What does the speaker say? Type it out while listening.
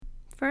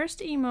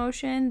First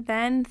emotion,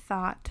 then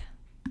thought.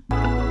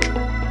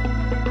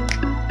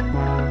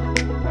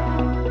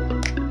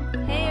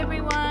 Hey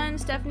everyone,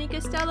 Stephanie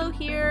Costello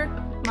here,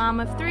 mom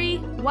of 3,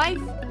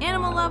 wife,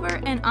 animal lover,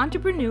 and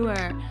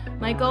entrepreneur.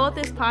 My goal with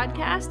this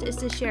podcast is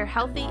to share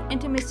healthy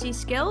intimacy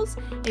skills.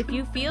 If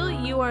you feel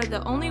you are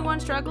the only one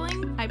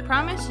struggling, I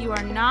promise you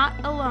are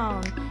not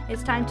alone.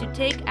 It's time to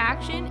take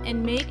action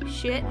and make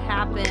shit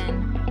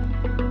happen.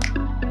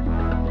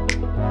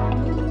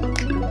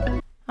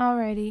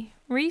 Alrighty,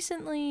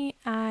 recently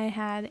I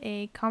had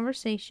a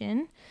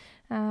conversation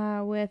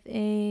with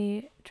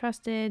a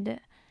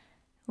trusted,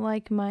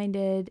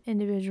 like-minded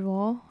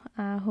individual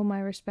whom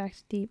I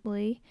respect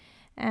deeply,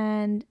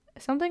 and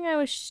something I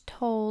was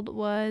told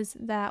was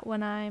that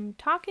when I'm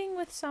talking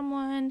with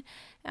someone,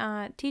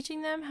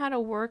 teaching them how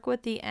to work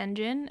with the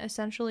engine,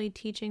 essentially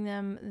teaching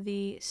them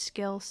the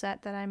skill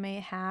set that I may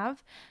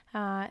have,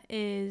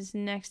 is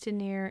next to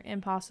near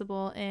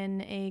impossible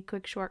in a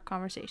quick, short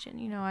conversation.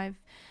 You know, I've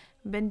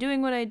been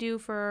doing what I do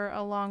for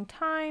a long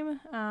time,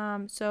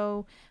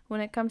 so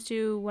when it comes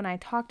to when I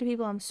talk to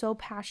people, I'm so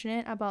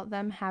passionate about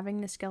them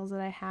having the skills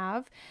that I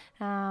have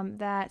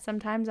that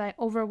sometimes I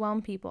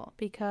overwhelm people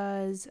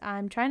because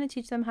I'm trying to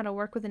teach them how to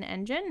work with an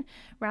engine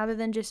rather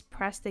than just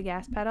press the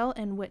gas pedal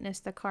and witness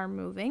the car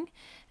moving.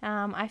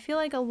 I feel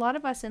like a lot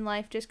of us in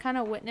life just kind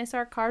of witness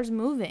our cars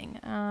moving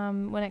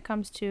when it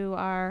comes to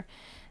our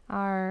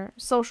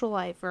social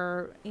life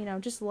or, you know,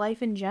 just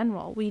life in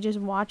general. We just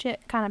watch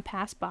it kind of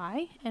pass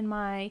by, and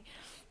my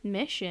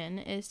mission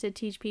is to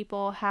teach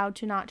people how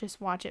to not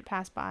just watch it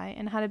pass by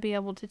and how to be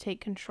able to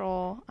take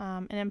control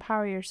and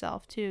empower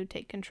yourself to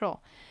take control.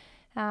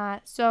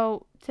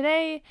 So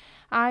today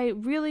I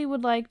really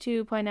would like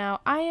to point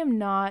out I am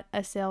not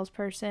a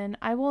salesperson.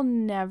 I will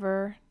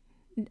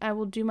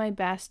do my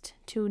best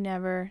to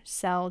never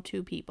sell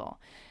to people.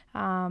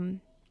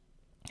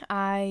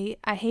 I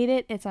hate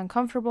it. It's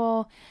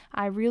uncomfortable.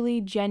 I really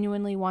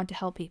genuinely want to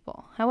help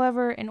people.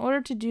 However, in order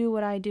to do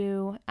what I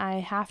do, I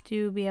have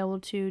to be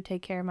able to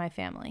take care of my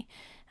family.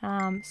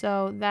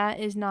 So that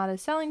is not a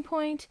selling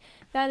point.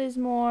 That is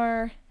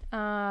more,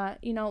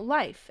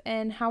 life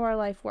and how our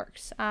life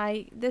works.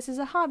 This is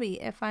a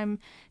hobby if I'm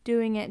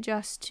doing it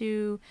just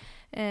to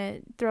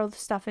throw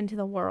stuff into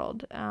the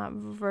world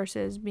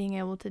versus being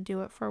able to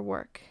do it for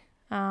work.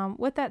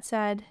 With that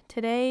said,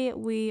 today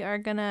we are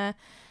gonna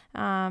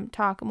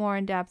talk more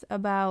in depth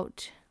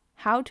about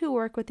how to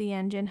work with the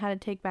engine, how to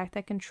take back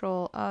that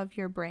control of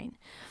your brain.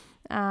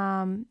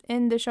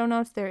 In the show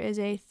notes, there is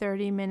a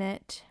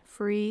 30-minute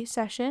free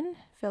session.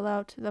 Fill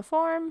out the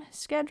form,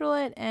 schedule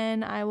it,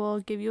 and I will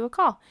give you a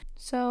call.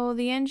 So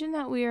the engine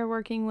that we are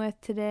working with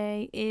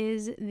today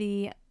is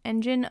the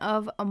engine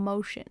of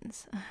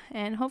emotions.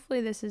 And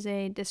hopefully this is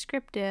a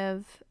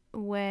descriptive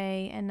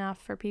way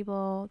enough for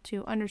people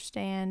to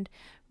understand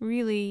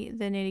really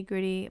the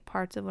nitty-gritty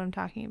parts of what I'm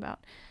talking about.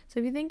 So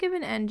if you think of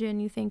an engine,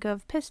 you think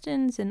of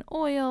pistons and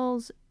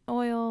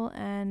oil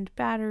and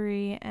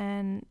battery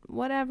and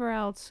whatever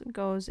else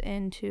goes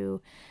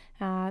into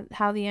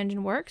how the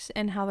engine works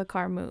and how the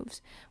car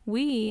moves.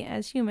 We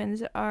as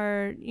humans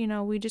are,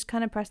 we just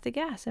kind of press the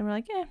gas and we're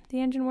like, the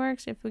engine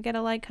works. If we get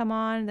a light come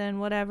on, then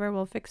whatever,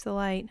 we'll fix the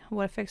light,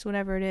 we'll fix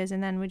whatever it is,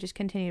 and then we just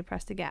continue to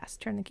press the gas,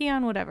 turn the key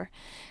on, whatever.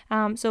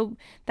 So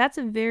that's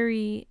a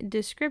very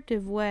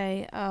descriptive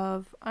way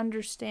of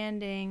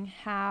understanding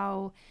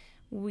how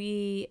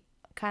we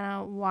kind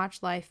of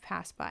watch life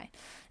pass by.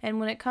 And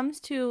when it comes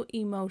to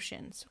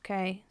emotions,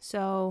 okay,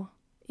 so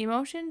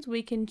emotions,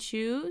 we can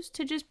choose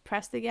to just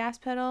press the gas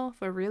pedal.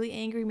 If we're really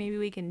angry, maybe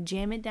we can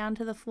jam it down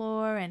to the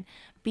floor and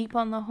beep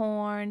on the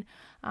horn,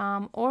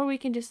 or we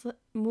can just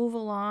move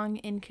along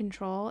in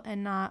control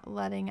and not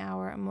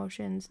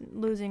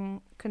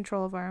losing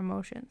control of our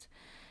emotions.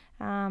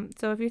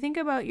 So if you think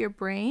about your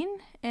brain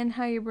and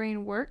how your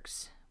brain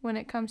works when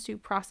it comes to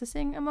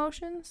processing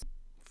emotions,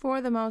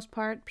 for the most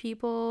part,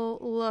 people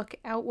look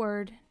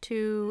outward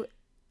to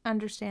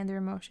understand their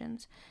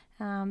emotions.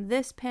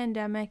 This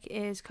pandemic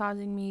is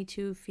causing me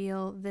to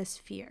feel this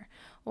fear,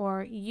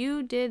 or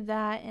you did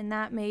that and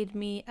that made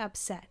me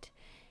upset.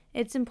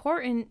 It's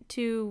important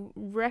to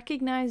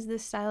recognize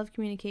this style of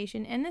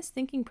communication and this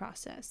thinking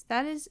process.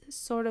 That is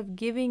sort of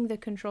giving the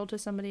control to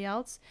somebody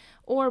else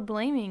or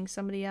blaming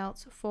somebody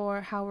else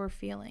for how we're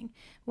feeling,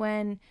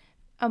 when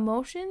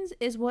emotions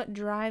is what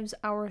drives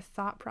our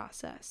thought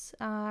process.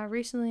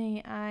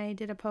 Recently, I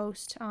did a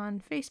post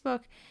on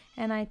Facebook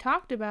and I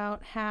talked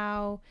about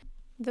how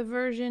the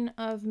version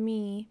of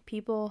me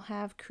people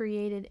have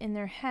created in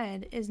their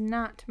head is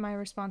not my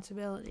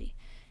responsibility.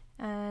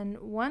 And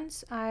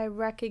once I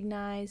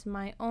recognize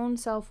my own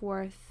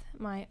self-worth,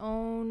 my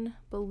own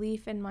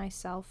belief in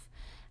myself,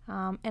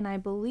 and I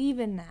believe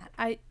in that,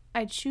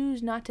 I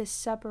choose not to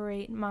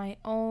separate my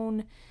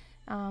own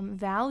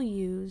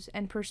values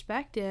and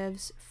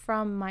perspectives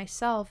from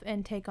myself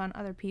and take on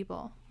other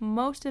people.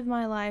 Most of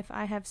my life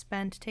I have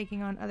spent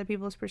taking on other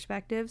people's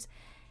perspectives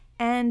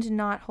and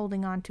not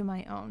holding on to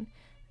my own.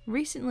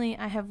 Recently,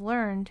 I have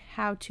learned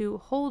how to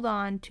hold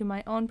on to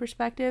my own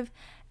perspective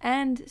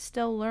and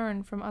still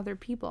learn from other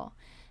people.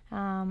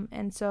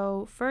 And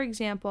so, for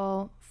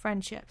example,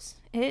 friendships.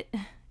 It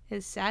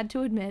is sad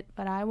to admit,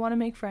 but I want to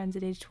make friends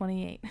at age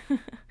 28.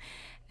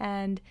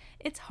 And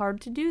it's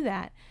hard to do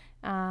that.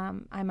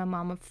 I'm a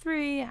mom of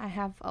 3. I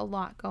have a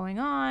lot going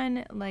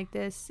on like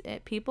this.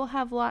 People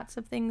have lots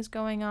of things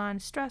going on,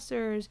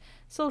 stressors,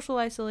 social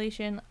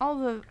isolation,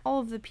 all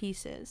of the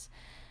pieces.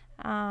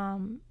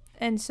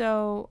 And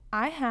so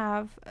I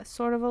have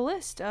sort of a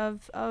list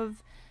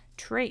of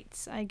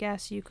traits, I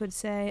guess you could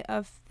say,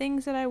 of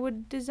things that I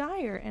would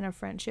desire in a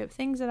friendship,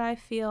 things that I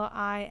feel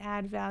I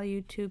add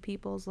value to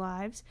people's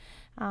lives,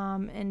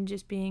 and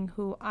just being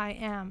who I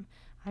am.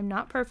 I'm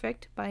not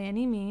perfect by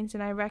any means,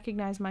 and I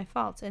recognize my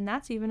faults, and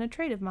that's even a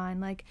trait of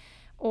mine, like,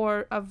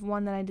 or of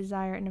one that I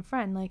desire in a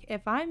friend. Like,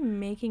 if I'm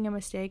making a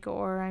mistake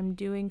or I'm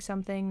doing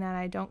something that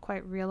I don't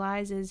quite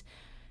realize is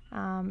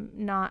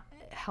not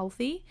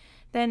healthy,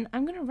 then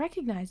I'm going to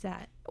recognize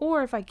that.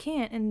 Or if I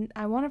can't and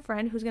I want a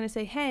friend who's going to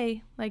say,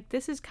 hey, like,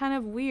 this is kind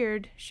of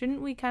weird.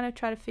 Shouldn't we kind of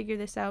try to figure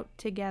this out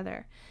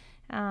together?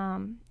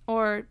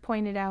 Or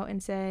point it out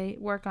and say,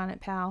 work on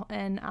it, pal.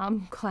 And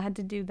I'm glad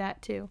to do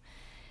that too.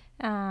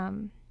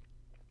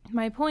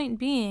 My point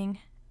being,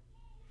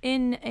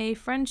 in a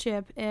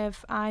friendship,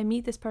 if I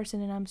meet this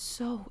person and I'm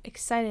so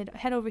excited,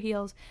 head over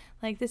heels,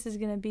 like this is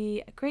going to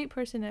be a great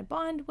person to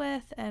bond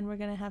with and we're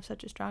going to have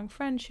such a strong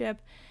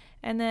friendship,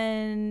 and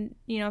then,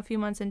 a few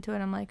months into it,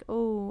 I'm like,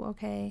 oh,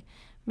 okay,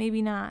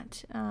 maybe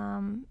not,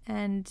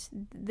 and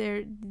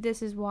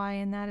this is why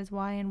and that is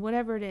why and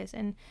whatever it is.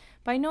 And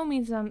by no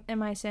means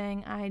am I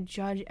saying I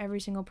judge every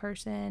single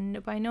person.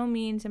 By no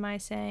means am I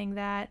saying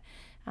that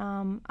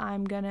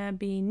I'm gonna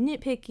be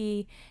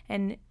nitpicky.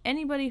 And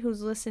anybody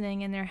who's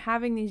listening and they're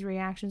having these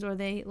reactions, or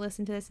they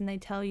listen to this and they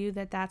tell you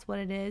that that's what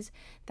it is,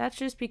 that's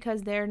just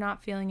because they're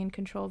not feeling in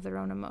control of their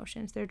own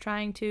emotions. They're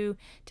trying to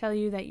tell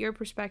you that your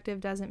perspective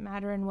doesn't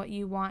matter and what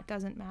you want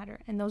doesn't matter.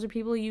 And those are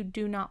people you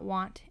do not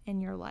want in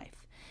your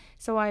life.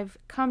 So I've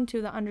come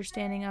to the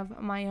understanding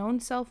of my own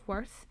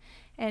self-worth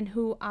and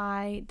who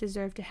I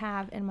deserve to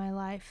have in my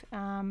life,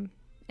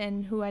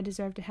 and who I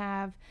deserve to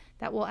have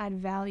that will add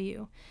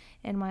value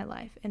in my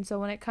life. And so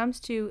when it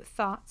comes to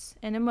thoughts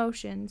and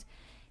emotions,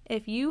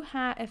 if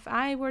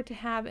I were to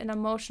have an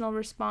emotional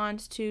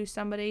response to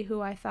somebody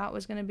who I thought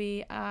was going to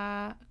be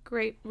a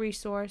great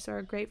resource or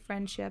a great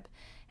friendship,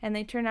 and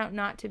they turn out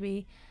not to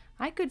be,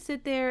 I could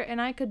sit there and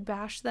I could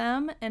bash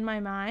them in my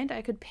mind.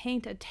 I could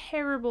paint a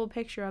terrible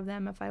picture of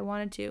them if I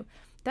wanted to.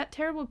 That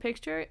terrible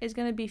picture is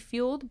going to be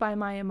fueled by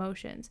my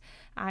emotions.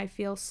 I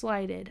feel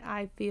slighted.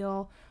 I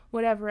feel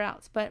whatever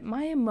else. But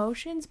my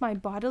emotions, my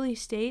bodily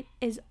state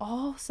is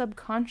all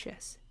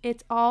subconscious.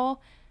 It's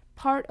all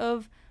part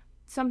of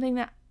something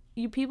that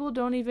you people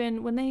don't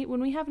even,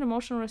 when we have an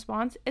emotional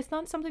response, it's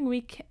not something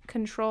we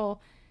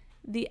control.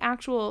 The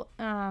actual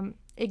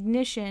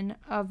ignition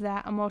of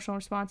that emotional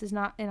response is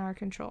not in our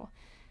control.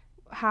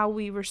 How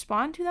we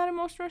respond to that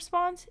emotional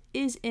response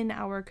is in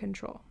our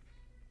control.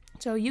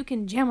 So you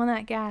can jam on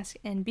that gas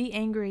and be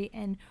angry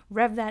and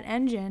rev that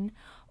engine,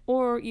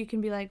 or you can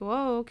be like,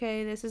 whoa,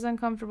 okay, this is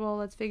uncomfortable,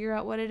 let's figure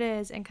out what it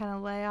is, and kind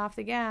of lay off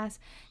the gas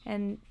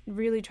and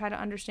really try to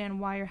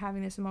understand why you're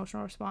having this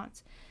emotional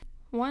response.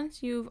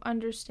 Once you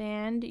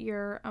understand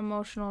your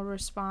emotional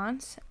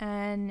response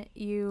and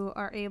you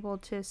are able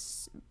to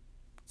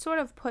sort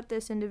of put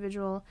this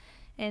individual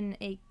in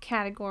a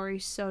category,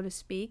 so to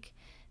speak,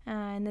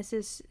 and this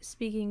is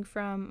speaking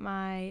from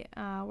my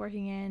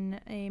working in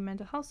a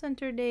mental health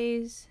center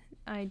days.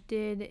 I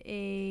did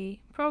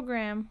a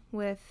program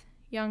with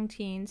young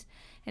teens,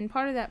 and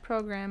part of that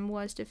program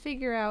was to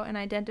figure out and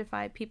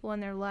identify people in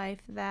their life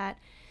that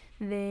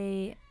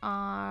they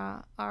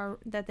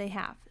that they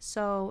have.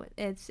 So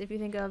it's, if you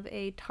think of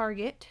a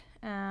target,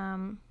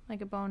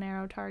 like a bow and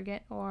arrow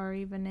target, or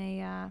even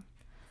a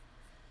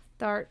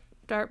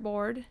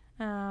dartboard.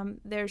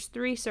 There's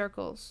 3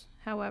 circles,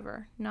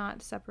 however,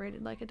 not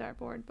separated like a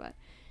dartboard,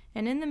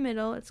 and in the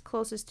middle, it's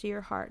closest to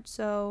your heart.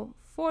 So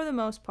for the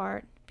most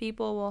part,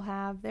 people will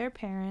have their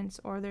parents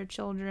or their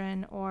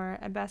children or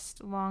a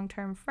best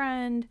long-term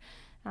friend,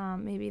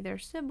 maybe their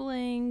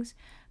siblings,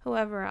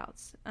 whoever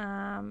else.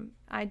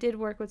 I did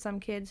work with some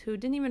kids who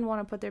didn't even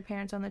want to put their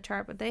parents on the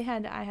chart, but I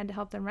had to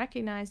help them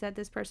recognize that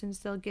this person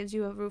still gives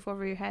you a roof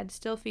over your head,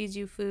 still feeds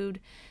you food,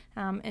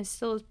 and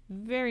still is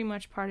very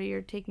much part of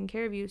your taking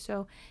care of you.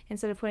 So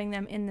instead of putting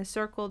them in the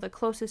circle, the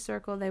closest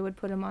circle, they would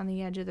put them on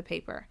the edge of the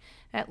paper.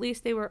 At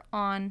least they were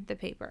on the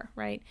paper,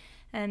 right?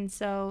 And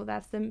so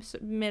that's the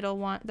middle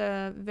one,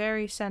 the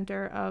very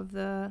center of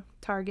the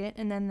target.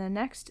 And then the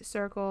next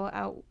circle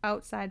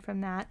outside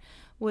from that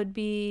would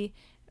be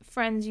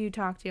friends you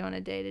talk to on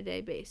a day-to-day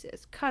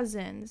basis,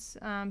 cousins,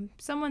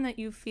 someone that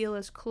you feel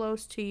is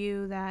close to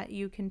you that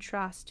you can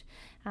trust,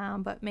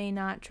 but may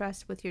not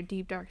trust with your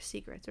deep, dark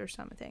secrets or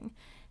something.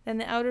 Then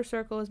the outer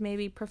circle is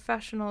maybe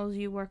professionals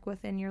you work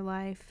with in your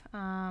life,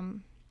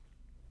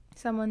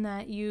 someone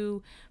that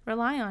you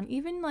rely on,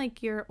 even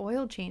like your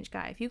oil change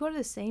guy. If you go to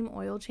the same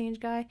oil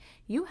change guy,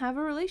 you have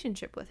a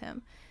relationship with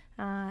him,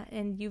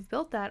 and you've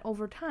built that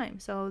over time.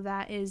 So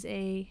that is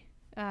a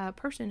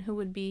person who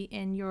would be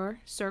in your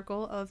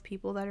circle of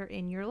people that are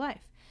in your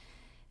life.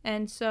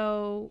 And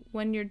so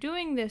when you're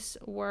doing this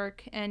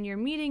work and you're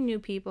meeting new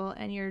people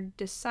and you're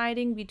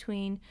deciding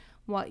between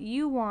what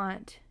you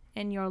want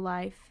in your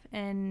life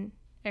in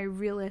a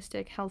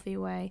realistic, healthy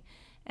way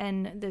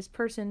and this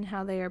person,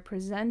 how they are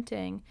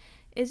presenting,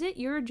 is it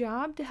your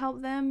job to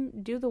help them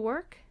do the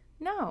work?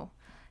 No.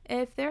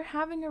 If they're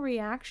having a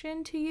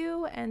reaction to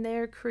you and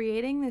they're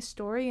creating this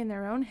story in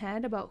their own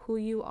head about who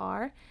you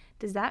are,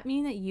 does that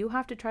mean that you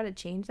have to try to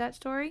change that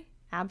story?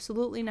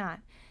 Absolutely not.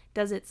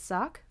 Does it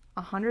suck?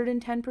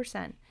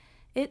 110%.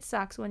 It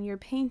sucks when you're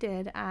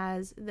painted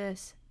as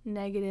this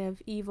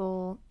negative,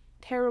 evil,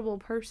 terrible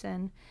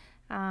person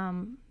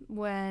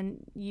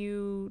when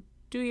you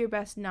do your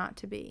best not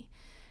to be.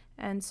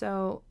 And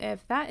so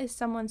if that is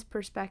someone's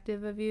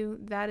perspective of you,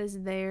 that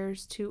is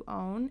theirs to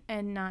own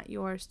and not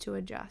yours to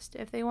adjust.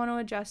 If they want to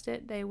adjust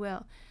it, they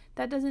will.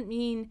 That doesn't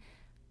mean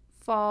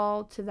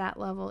fall to that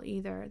level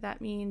either.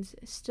 That means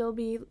still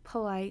be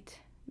polite,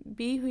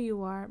 be who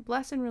you are,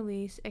 bless and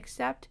release,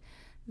 accept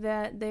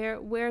that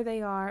they're where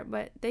they are,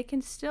 but they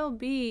can still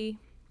be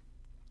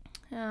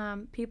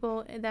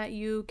people that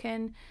you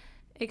can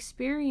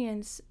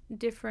experience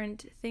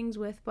different things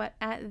with, but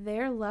at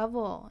their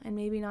level and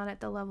maybe not at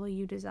the level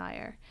you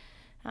desire.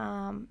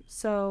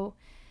 So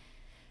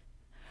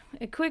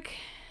a quick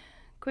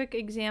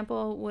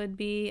example would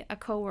be a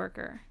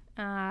coworker.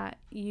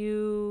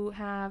 You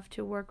have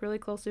to work really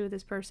closely with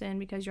this person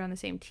because you're on the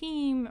same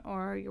team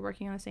or you're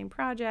working on the same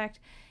project.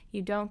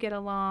 You don't get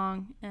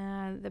along.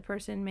 The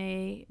person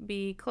may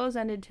be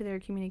close-ended to their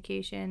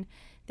communication.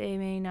 They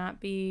may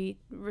not be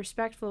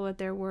respectful with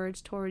their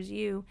words towards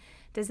you.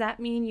 Does that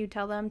mean you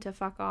tell them to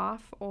fuck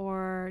off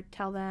or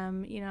tell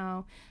them,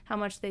 how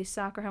much they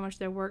suck or how much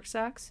their work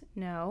sucks?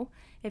 No.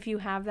 If you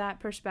have that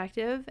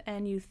perspective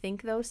and you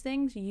think those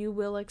things, you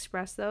will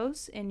express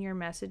those in your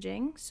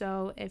messaging.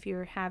 So if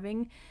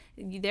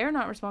they're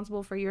not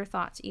responsible for your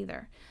thoughts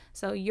either.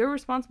 So you're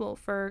responsible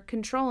for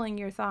controlling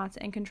your thoughts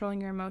and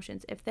controlling your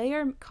emotions. If they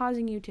are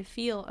causing you to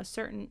feel a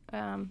certain,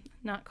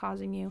 not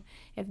causing you,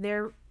 if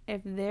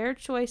their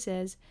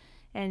choices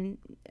and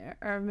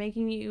are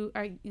making you,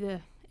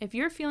 if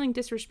you're feeling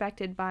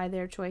disrespected by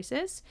their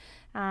choices,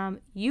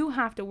 you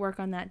have to work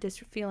on that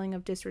feeling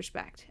of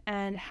disrespect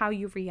and how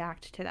you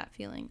react to that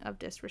feeling of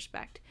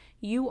disrespect.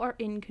 You are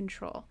in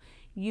control.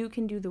 You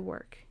can do the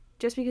work.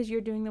 Just because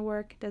you're doing the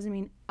work doesn't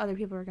mean other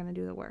people are going to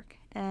do the work,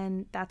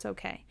 and that's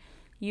okay.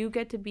 You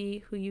get to be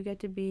who you get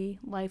to be.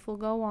 Life will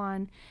go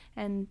on,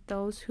 and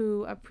those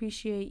who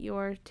appreciate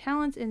your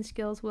talents and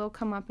skills will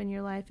come up in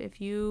your life if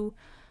you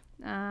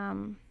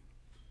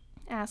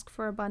ask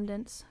for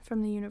abundance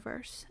from the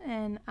universe.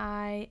 And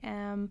I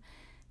am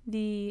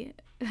the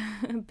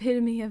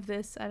epitome of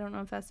this. I don't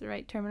know if that's the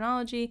right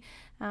terminology,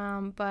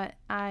 but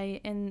I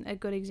am a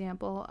good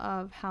example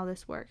of how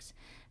this works.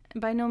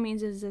 By no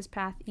means is this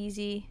path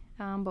easy,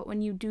 but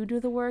when you do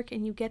the work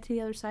and you get to the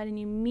other side and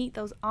you meet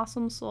those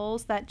awesome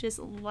souls that just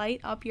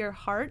light up your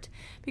heart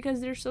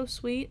because they're so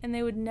sweet and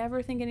they would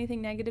never think anything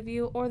negative of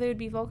you, or they would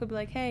be vocal, be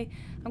like, hey,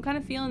 I'm kind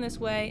of feeling this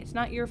way. It's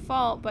not your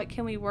fault, but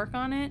can we work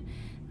on it?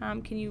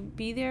 Can you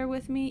be there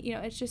with me?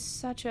 It's just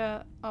such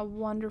a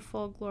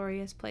wonderful,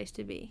 glorious place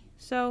to be.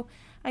 So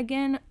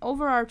again,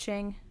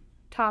 overarching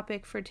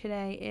topic for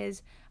today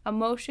is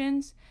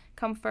emotions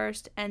come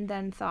first and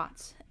then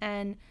thoughts.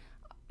 And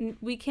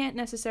we can't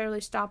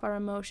necessarily stop our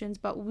emotions,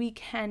 but we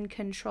can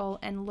control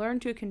and learn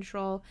to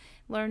control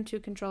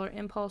our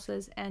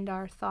impulses and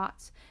our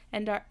thoughts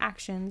and our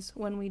actions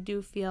when we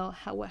do feel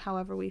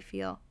however we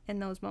feel in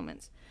those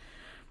moments.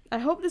 I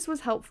hope this was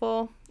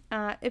helpful.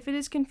 If it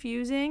is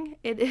confusing,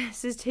 it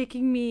is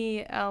taking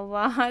me a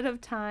lot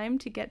of time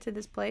to get to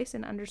this place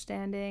and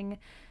understanding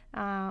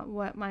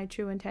what my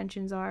true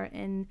intentions are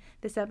in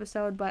this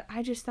episode, but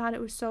I just thought it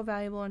was so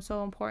valuable and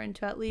so important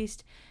to at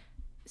least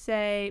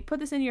put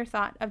this in your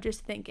thought of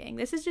just thinking.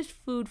 This is just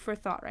food for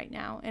thought right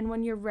now. And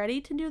when you're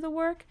ready to do the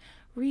work,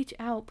 reach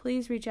out.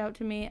 Please reach out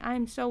to me.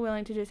 I'm so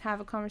willing to just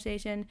have a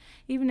conversation,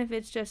 even if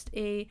it's just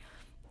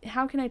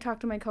how can I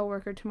talk to my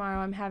coworker tomorrow?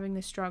 I'm having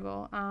this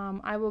struggle.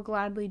 I will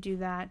gladly do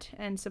that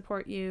and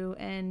support you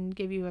and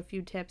give you a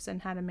few tips on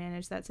how to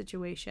manage that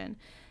situation.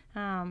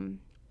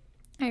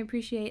 I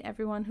appreciate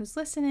everyone who's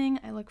listening.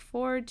 I look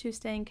forward to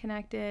staying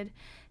connected,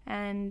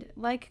 and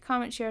like,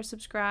 comment, share,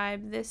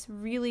 subscribe. This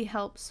really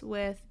helps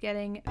with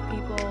getting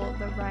people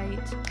the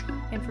right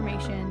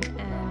information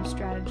and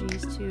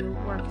strategies to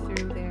work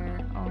through their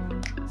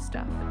own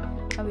stuff.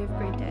 I hope you have a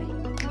great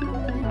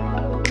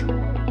day.